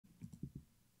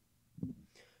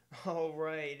All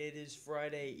right, it is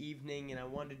Friday evening, and I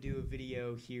wanted to do a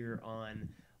video here on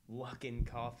Luckin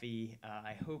Coffee.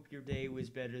 I hope your day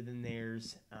was better than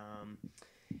theirs.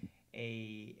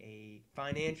 A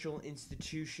financial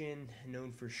institution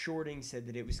known for shorting said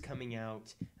that it was coming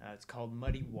out. It's called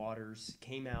Muddy Waters.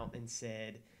 Came out and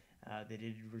said that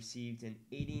it had received an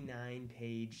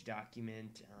 89-page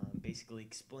document, basically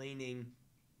explaining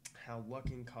how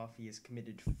Luckin Coffee has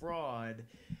committed fraud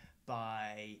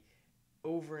by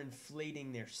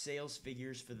overinflating their sales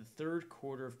figures for the third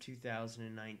quarter of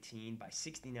 2019 by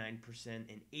 69%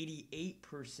 and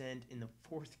 88% in the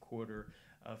fourth quarter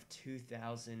of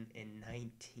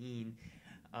 2019.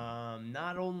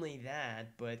 Not only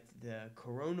that, but the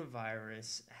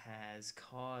coronavirus has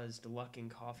caused Luckin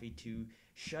Coffee to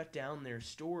shut down their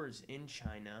stores in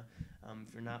China.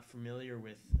 If you're not familiar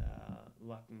with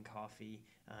Luckin Coffee,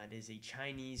 it is a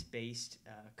Chinese-based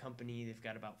company. They've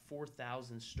got about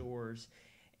 4,000 stores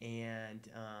and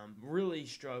really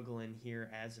struggling here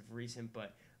as of recent.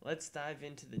 But let's dive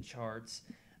into the charts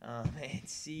and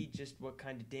see just what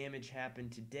kind of damage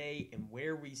happened today and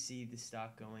where we see the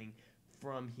stock going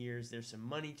from here. Is there some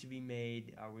money to be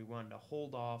made? Are we wanting to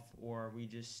hold off, or are we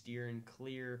just steering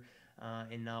clear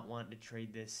and not wanting to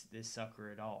trade this sucker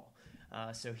at all?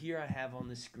 So here I have on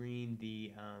the screen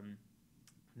the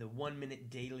 1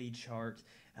 minute daily chart,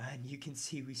 and you can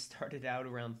see we started out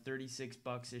around 36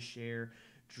 bucks a share,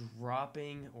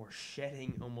 dropping or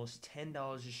shedding almost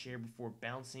 $10 a share before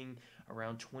bouncing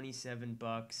around 27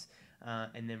 bucks,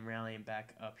 and then rallying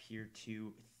back up here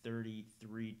to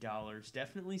 $33.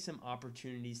 Definitely some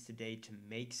opportunities today to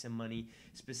make some money.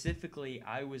 Specifically,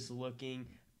 I was looking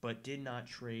but did not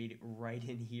trade right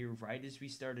in here, right as we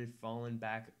started falling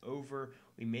back over.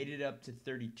 We made it up to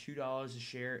 $32 a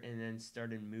share and then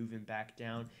started moving back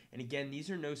down. And again, these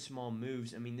are no small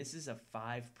moves. I mean, this is a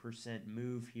 5%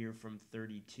 move here from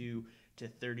 32 to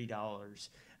 $30.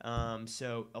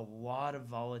 So a lot of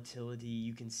volatility.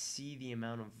 You can see the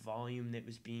amount of volume that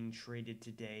was being traded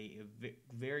today,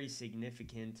 very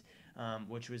significant,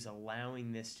 which was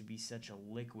allowing this to be such a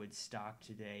liquid stock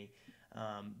today.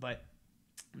 But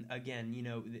again,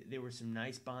 there were some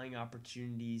nice buying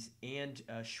opportunities and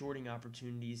shorting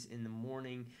opportunities in the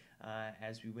morning.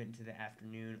 As we went into the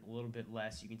afternoon, a little bit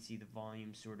less. You can see the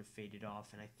volume sort of faded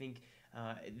off, and I think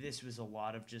this was a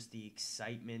lot of just the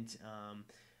excitement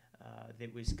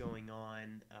that was going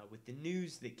on with the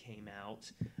news that came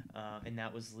out, and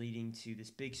that was leading to this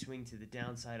big swing to the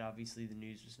downside. Obviously, the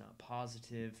news was not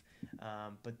positive,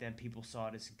 but then people saw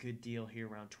it as a good deal here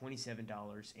around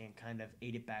 $27 and kind of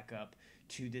ate it back up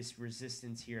to this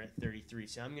resistance here at 33.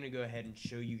 So I'm going to go ahead and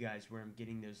show you guys where I'm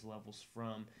getting those levels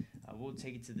from. We'll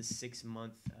take it to the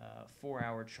 6-month,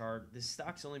 4-hour chart. This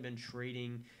stock's only been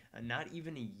trading not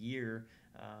even a year.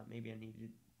 Maybe I need to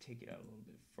take it out a little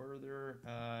bit further.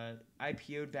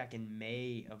 IPO'd back in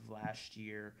May of last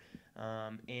year,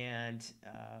 and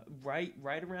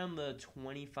right around the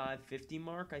 $25.50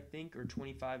 mark, I think, or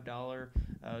 $25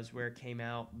 is where it came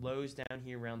out. Lows down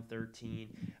here around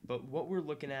 13, but what we're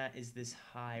looking at is this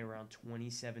high around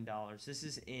 $27. This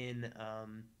is in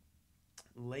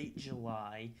late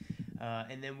July,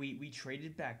 and then we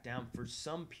traded back down for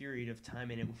some period of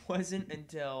time, and it wasn't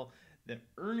until the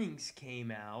earnings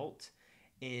came out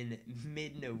in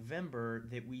mid-November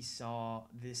that we saw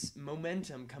this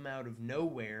momentum come out of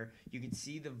nowhere. You could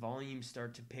see the volume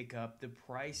start to pick up. The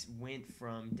price went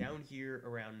from down here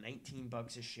around 19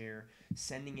 bucks a share,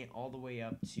 sending it all the way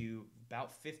up to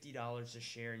about $50 a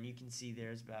share, and you can see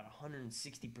there's about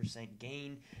 160%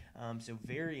 gain, so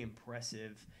very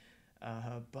impressive.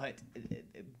 But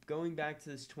going back to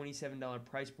this $27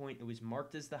 price point, it was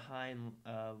marked as the high in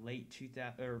late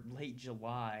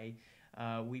July.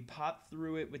 We popped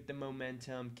through it with the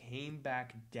momentum, came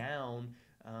back down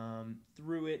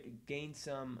through it, gained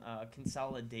some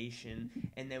consolidation,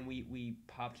 and then we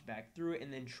popped back through it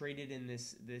and then traded in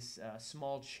this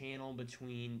small channel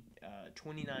between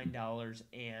 $29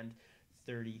 and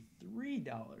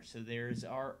 $33. So there's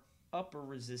our upper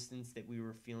resistance that we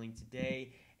were feeling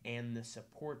today, and the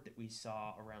support that we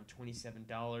saw around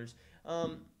 $27.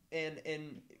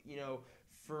 And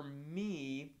for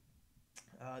me,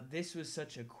 this was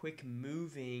such a quick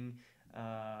moving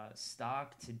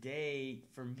stock today.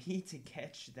 For me to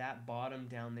catch that bottom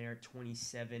down there at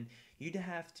 27, you'd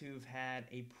have to have had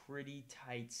a pretty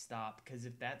tight stop, because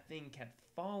if that thing kept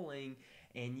falling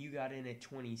and you got in at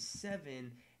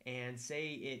 27 and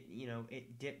say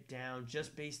it dipped down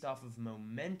just based off of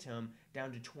momentum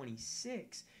down to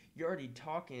 26, you're already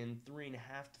talking 3.5%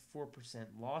 to 4%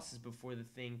 losses before the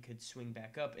thing could swing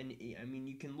back up. And I mean,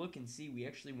 you can look and see we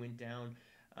actually went down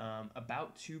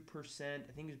about 2%.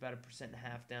 I think it was about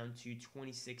 1.5% down to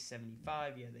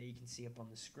 26.75. Yeah, there you can see up on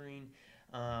the screen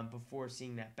before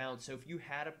seeing that bounce. So if you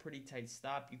had a pretty tight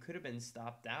stop, you could have been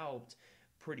stopped out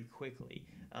pretty quickly.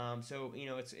 So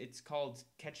it's called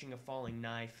catching a falling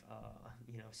knife.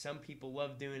 Some people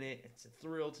love doing it. It's a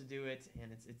thrill to do it,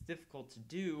 and it's difficult to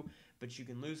do, but you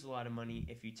can lose a lot of money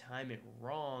if you time it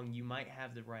wrong. You might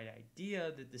have the right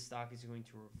idea that the stock is going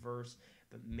to reverse,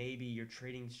 but maybe your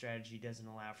trading strategy doesn't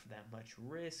allow for that much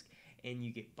risk, and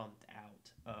you get bumped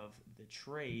out of the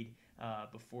trade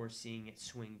before seeing it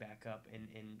swing back up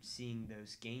and seeing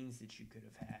those gains that you could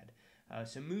have had.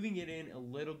 So moving it in a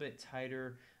little bit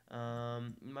tighter,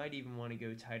 might even want to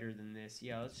go tighter than this.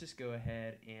 Yeah, let's just go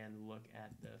ahead and look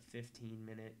at the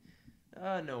 15-minute.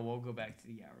 No, we'll go back to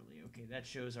the hourly. Okay, that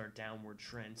shows our downward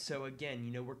trend. So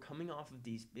again, we're coming off of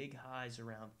these big highs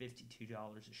around $52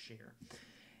 a share.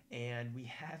 And we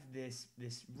have this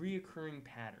reoccurring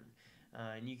pattern.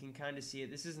 And you can kind of see it.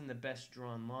 This isn't the best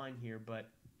drawn line here, but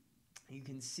you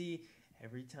can see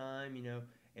every time,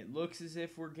 it looks as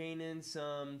if we're gaining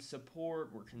some support,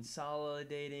 we're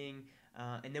consolidating,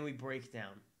 and then we break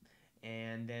down.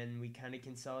 And then we kind of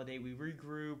consolidate, we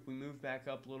regroup, we move back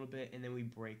up a little bit, and then we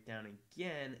break down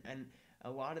again. And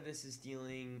a lot of this is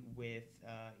dealing with,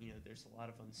 there's a lot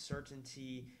of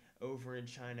uncertainty over in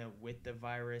China with the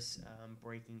virus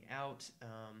breaking out.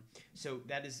 So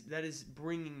that is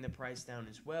bringing the price down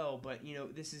as well. But,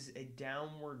 this is a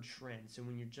downward trend. So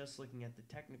when you're just looking at the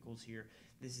technicals here,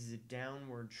 this is a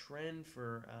downward trend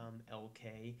for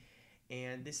LK.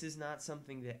 And this is not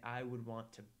something that I would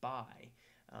want to buy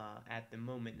at the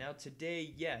moment. Now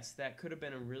today, yes, that could have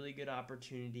been a really good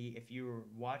opportunity if you were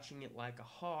watching it like a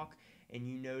hawk and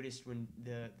you noticed when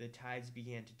the tides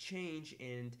began to change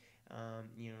and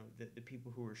the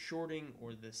people who were shorting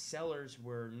or the sellers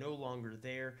were no longer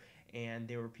there, and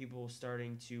there were people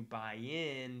starting to buy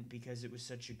in because it was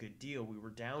such a good deal. We were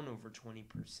down over 20%.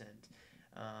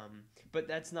 But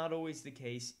that's not always the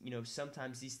case.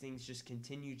 Sometimes these things just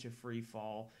continue to free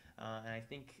fall. And I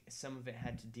think some of it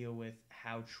had to deal with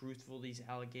how truthful these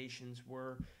allegations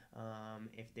were,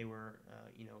 if they were,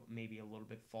 maybe a little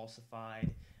bit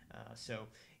falsified. So,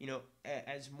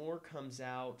 as more comes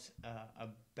out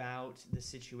about the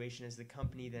situation, as the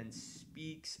company then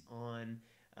speaks on,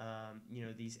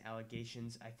 these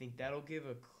allegations, I think that'll give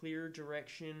a clear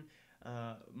direction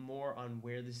more on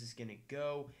where this is going to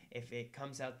go. If it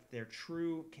comes out that they're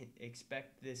true,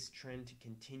 expect this trend to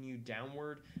continue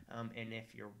downward. And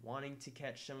if you're wanting to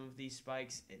catch some of these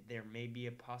spikes, there may be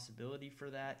a possibility for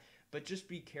that. But just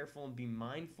be careful and be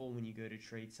mindful when you go to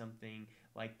trade something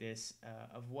like this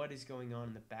of what is going on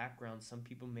in the background. Some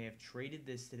people may have traded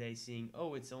this today seeing,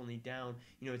 oh, it's only down,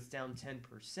 it's down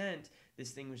 10%.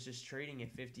 This thing was just trading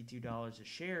at $52 a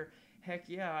share. Heck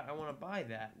yeah, I want to buy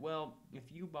that. Well,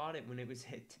 if you bought it when it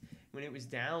was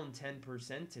down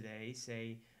 10% today,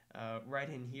 say right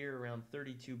in here around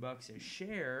 $32 a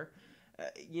share,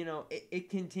 it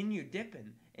continued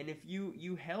dipping. And if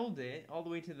you held it all the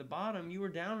way to the bottom, you were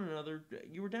down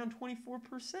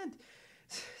 24%.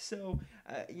 So,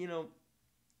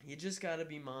 you just got to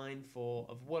be mindful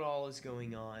of what all is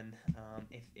going on.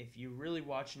 If you're really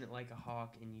watching it like a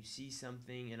hawk and you see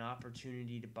something, an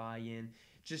opportunity to buy in,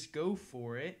 just go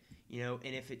for it, and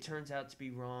if it turns out to be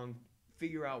wrong,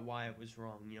 figure out why it was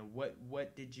wrong.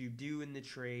 What did you do in the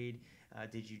trade?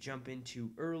 Did you jump in too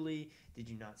early? Did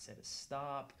you not set a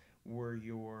stop? Were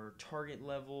your target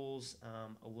levels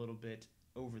a little bit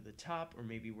over the top, or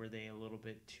maybe were they a little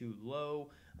bit too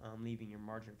low, leaving your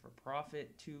margin for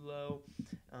profit too low?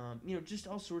 Just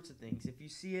all sorts of things. If you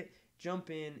see it,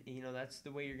 jump in. That's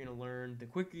the way you're going to learn. The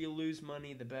quicker you lose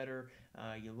money, the better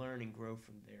you learn and grow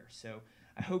from there. So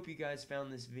I hope you guys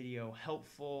found this video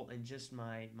helpful and just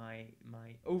my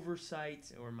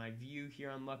oversight or my view here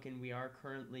on Luckin. We are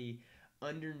currently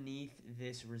underneath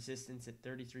this resistance at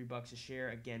 $33 a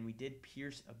share. Again, we did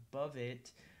pierce above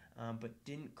it, but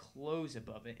didn't close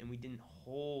above it, and we didn't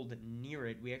hold near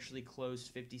it. We actually closed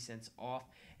 50 cents off,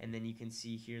 and then you can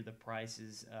see here the price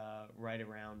is right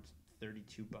around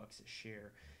 $32 a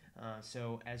share.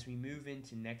 So as we move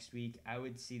into next week, I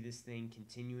would see this thing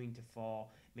continuing to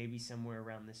fall, maybe somewhere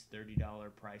around this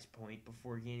 $30 price point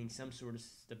before gaining some sort of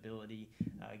stability.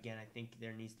 Again, I think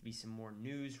there needs to be some more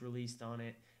news released on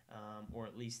it, or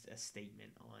at least a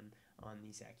statement on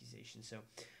these accusations. So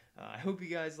I hope you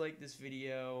guys liked this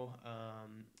video,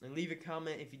 and leave a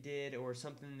comment if you did, or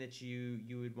something that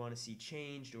you would want to see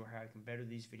changed, or how I can better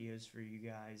these videos for you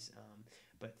guys.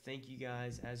 But thank you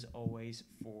guys, as always,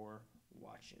 for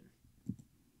watching.